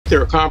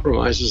there are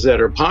compromises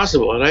that are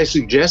possible, and I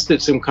suggested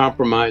some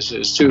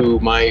compromises to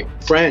my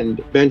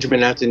friend, Benjamin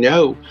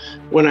Netanyahu,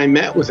 when I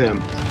met with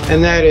him,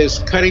 and that is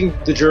cutting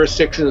the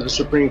jurisdiction of the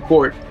Supreme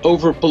Court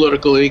over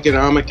political and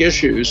economic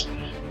issues,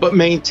 but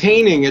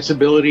maintaining its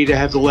ability to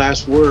have the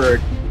last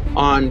word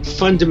on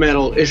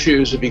fundamental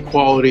issues of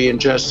equality and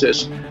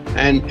justice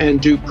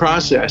and due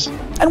process.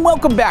 And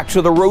welcome back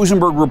to the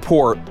Rosenberg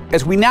Report,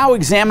 as we now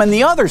examine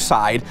the other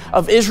side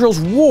of Israel's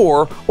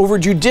war over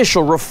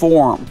judicial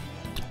reform.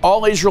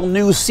 All Israel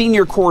News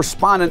senior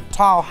correspondent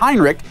Tal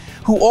Heinrich,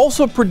 who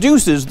also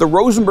produces the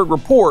Rosenberg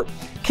Report,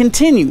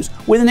 continues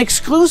with an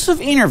exclusive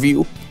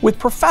interview with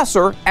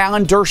Professor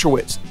Alan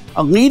Dershowitz,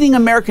 a leading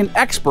American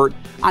expert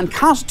on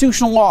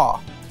constitutional law,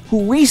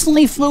 who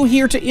recently flew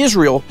here to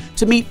Israel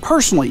to meet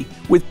personally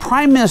with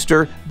Prime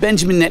Minister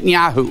Benjamin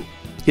Netanyahu.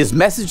 His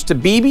message to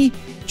Bibi: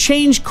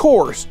 change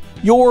course.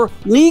 Your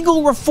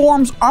legal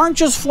reforms aren't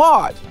just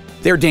flawed,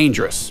 they're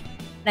dangerous.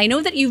 I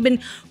know that you've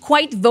been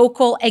quite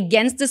vocal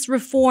against this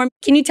reform.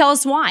 Can you tell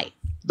us why?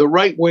 The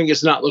right wing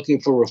is not looking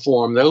for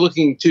reform. They're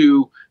looking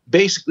to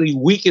basically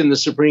weaken the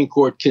Supreme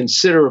Court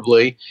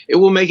considerably. It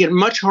will make it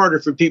much harder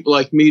for people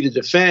like me to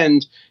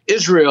defend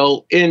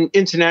Israel in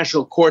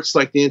international courts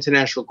like the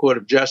International Court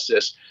of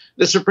Justice.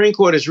 The Supreme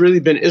Court has really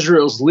been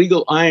Israel's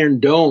legal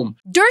iron dome.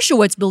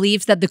 Dershowitz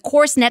believes that the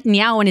course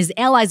Netanyahu and his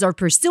allies are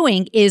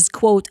pursuing is,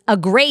 quote, a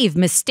grave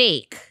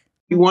mistake.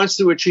 He wants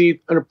to achieve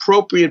an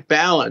appropriate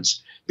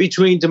balance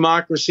between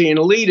democracy and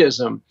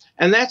elitism.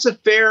 And that's a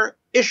fair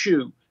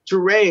issue to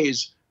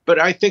raise. But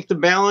I think the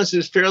balance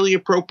is fairly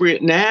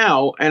appropriate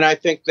now. And I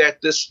think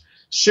that this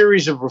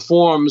series of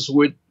reforms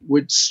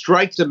would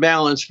strike the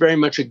balance very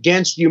much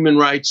against human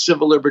rights,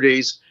 civil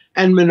liberties,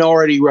 and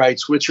minority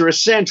rights, which are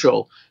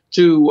essential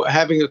to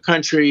having a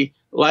country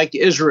like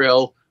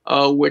Israel,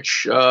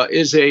 which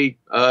is a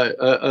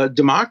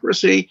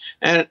democracy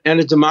and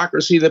a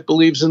democracy that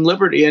believes in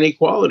liberty and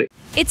equality.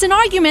 It's an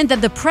argument that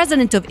the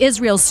president of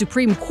Israel's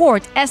Supreme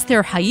Court,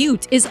 Esther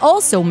Hayut, is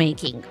also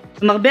making.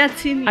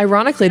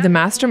 Ironically, the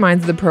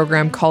masterminds of the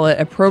program call it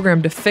a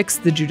program to fix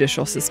the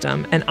judicial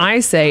system, and I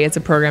say it's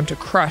a program to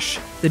crush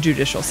the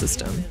judicial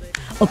system.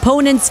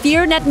 Opponents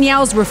fear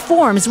Netanyahu's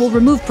reforms will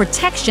remove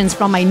protections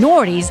from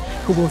minorities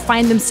who will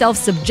find themselves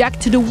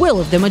subject to the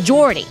will of the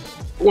majority.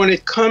 When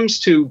it comes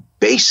to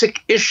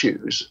basic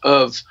issues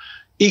of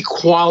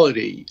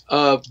equality,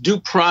 of due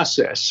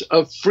process,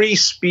 of free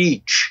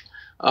speech,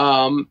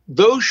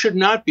 those should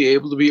not be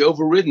able to be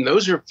overridden.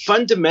 Those are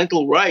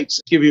fundamental rights.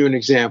 I'll give you an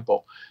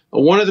example.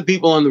 One of the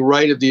people on the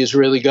right of the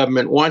Israeli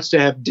government wants to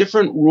have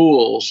different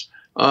rules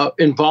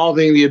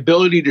involving the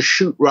ability to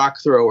shoot rock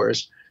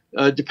throwers,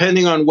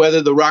 depending on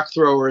whether the rock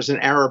thrower is an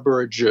Arab or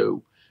a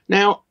Jew.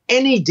 Now,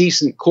 any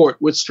decent court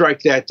would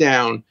strike that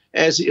down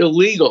as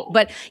illegal.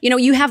 But,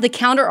 you have the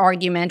counter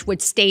argument,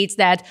 which states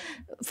that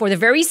for the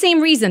very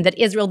same reason that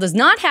Israel does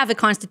not have a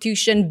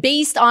constitution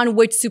based on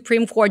which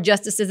Supreme Court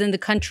justices in the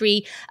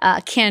country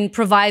can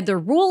provide their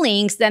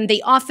rulings, then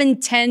they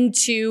often tend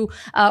to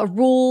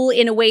rule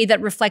in a way that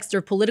reflects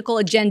their political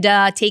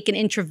agenda, take an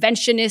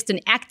interventionist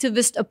and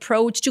activist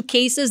approach to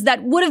cases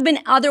that would have been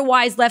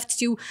otherwise left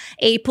to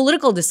a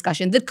political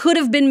discussion that could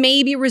have been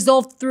maybe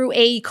resolved through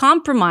a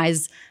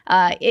compromise.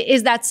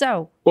 Is that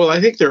so? Well,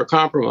 I think there are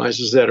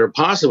compromises that are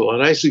possible,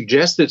 and I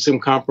suggested some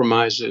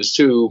compromises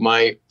to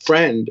my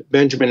friend,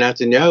 Benjamin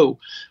Netanyahu,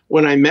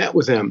 when I met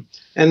with him,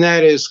 and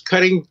that is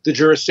cutting the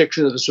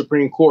jurisdiction of the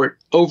Supreme Court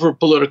over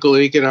political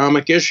and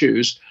economic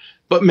issues,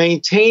 but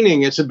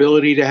maintaining its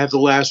ability to have the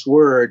last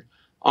word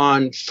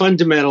on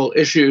fundamental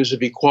issues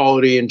of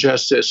equality and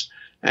justice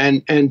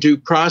and due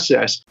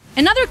process.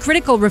 Another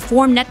critical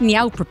reform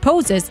Netanyahu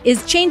proposes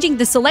is changing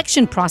the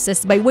selection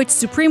process by which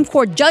Supreme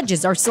Court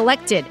judges are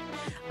selected.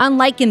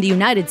 Unlike in the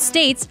United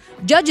States,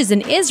 judges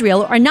in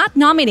Israel are not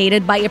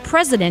nominated by a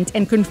president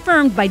and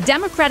confirmed by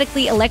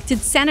democratically elected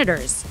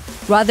senators.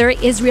 Rather,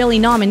 Israeli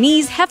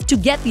nominees have to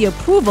get the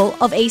approval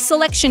of a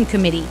selection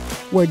committee,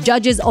 where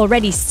judges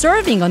already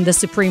serving on the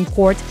Supreme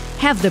Court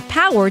have the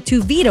power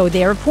to veto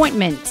their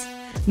appointment.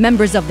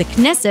 Members of the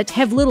Knesset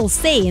have little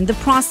say in the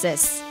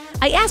process.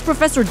 I asked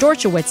Professor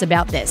Dershowitz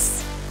about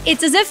this.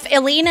 It's as if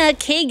Elena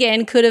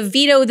Kagan could have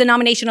vetoed the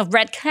nomination of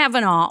Brett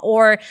Kavanaugh,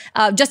 or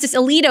Justice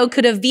Alito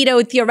could have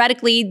vetoed,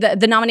 theoretically,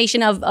 the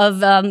nomination of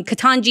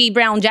Ketanji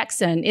Brown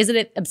Jackson. Isn't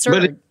it absurd?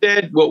 But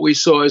instead, what we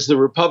saw is the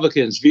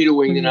Republicans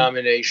vetoing the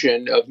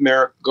nomination of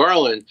Merrick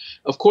Garland.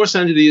 Of course,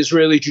 under the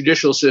Israeli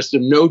judicial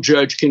system, no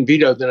judge can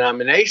veto the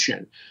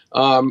nomination.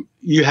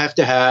 You have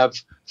to have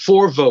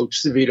 4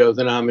 votes to veto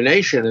the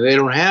nomination, and they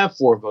don't have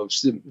 4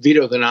 votes to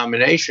veto the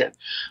nomination.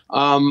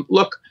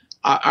 Look,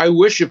 I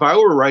wish if I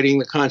were writing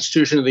the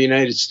Constitution of the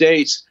United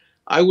States,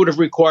 I would have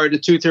required a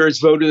 2/3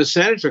 vote of the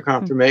Senate for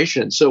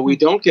confirmation. So we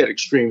don't get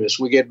extremists.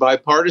 We get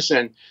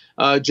bipartisan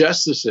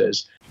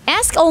justices.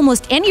 Ask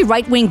almost any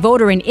right-wing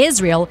voter in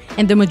Israel,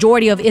 and the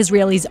majority of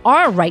Israelis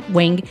are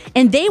right-wing,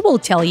 and they will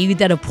tell you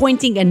that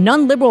appointing a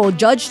non-liberal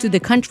judge to the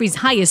country's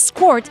highest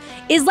court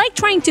is like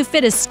trying to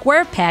fit a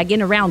square peg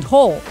in a round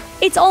hole.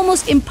 It's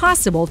almost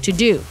impossible to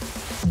do.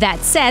 That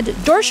said,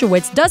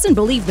 Dershowitz doesn't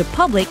believe the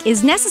public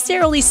is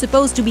necessarily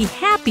supposed to be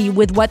happy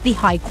with what the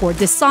High Court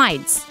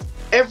decides.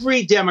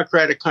 Every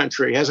democratic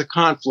country has a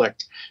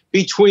conflict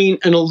between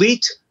an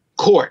elite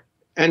court,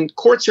 and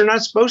courts are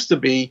not supposed to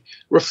be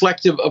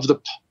reflective of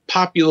the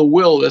popular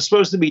will. They're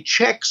supposed to be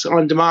checks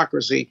on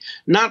democracy,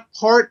 not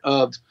part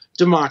of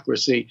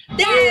democracy.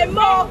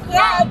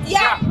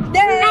 Democracia!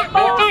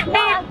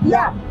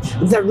 Democracia!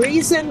 The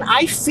reason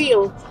I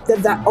feel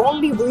that the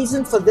only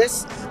reason for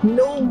this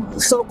new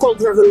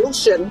so-called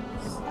revolution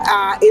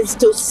is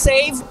to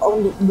save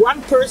only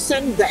one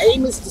person. The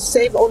aim is to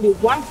save only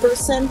one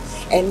person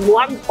and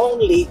one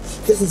only.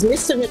 This is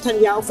Mr.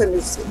 Netanyahu and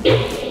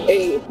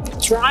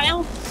his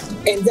trial,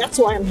 and that's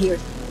why I'm here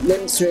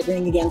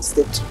demonstrating against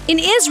it. In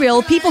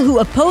Israel, people who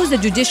oppose the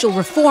judicial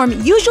reform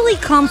usually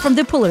come from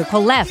the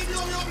political left.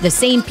 The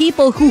same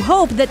people who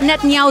hope that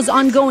Netanyahu's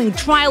ongoing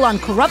trial on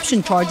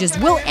corruption charges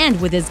will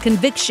end with his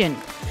conviction.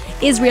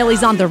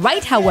 Israelis on the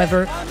right,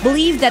 however,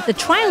 believe that the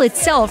trial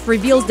itself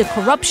reveals the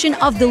corruption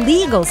of the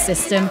legal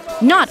system,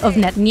 not of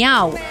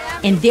Netanyahu.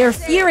 And they're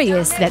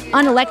furious that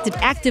unelected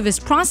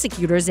activist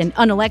prosecutors and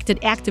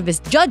unelected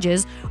activist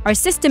judges are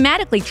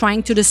systematically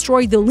trying to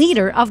destroy the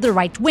leader of the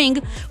right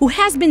wing, who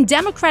has been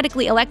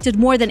democratically elected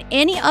more than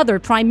any other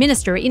prime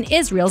minister in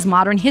Israel's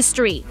modern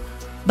history.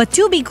 But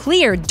to be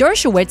clear,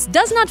 Dershowitz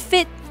does not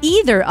fit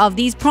either of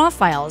these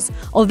profiles.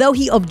 Although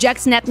he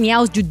objects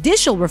Netanyahu's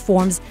judicial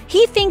reforms,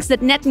 he thinks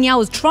that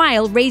Netanyahu's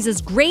trial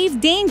raises grave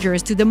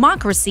dangers to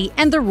democracy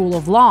and the rule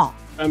of law.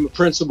 I'm a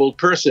principled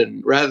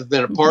person rather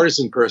than a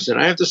partisan person.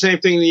 I have the same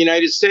thing in the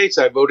United States.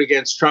 I vote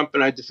against Trump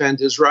and I defend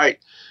his right.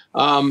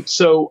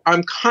 So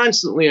I'm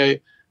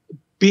constantly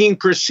being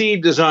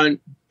perceived as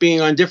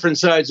being on different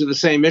sides of the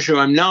same issue.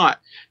 I'm not.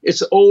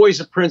 It's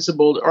always a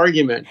principled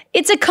argument.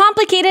 It's a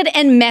complicated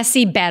and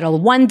messy battle,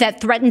 one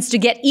that threatens to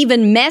get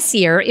even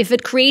messier if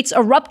it creates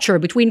a rupture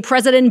between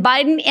President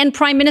Biden and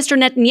Prime Minister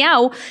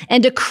Netanyahu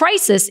and a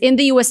crisis in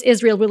the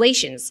U.S.-Israel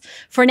relations.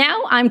 For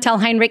now, I'm Tal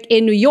Heinrich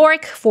in New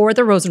York for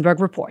the Rosenberg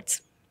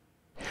Report.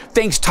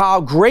 Thanks,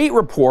 Tal. Great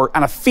report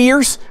on a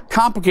fierce,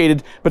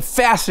 complicated, but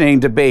fascinating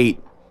debate.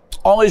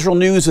 All Israel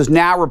News is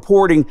now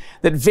reporting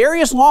that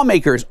various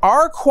lawmakers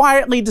are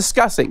quietly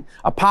discussing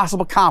a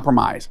possible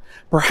compromise,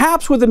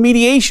 perhaps with the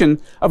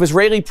mediation of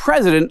Israeli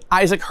President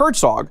Isaac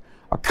Herzog,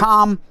 a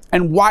calm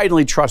and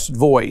widely trusted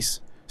voice.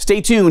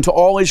 Stay tuned to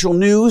All Israel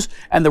News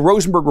and the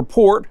Rosenberg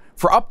Report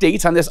for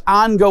updates on this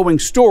ongoing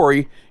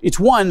story. It's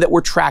one that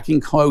we're tracking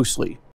closely.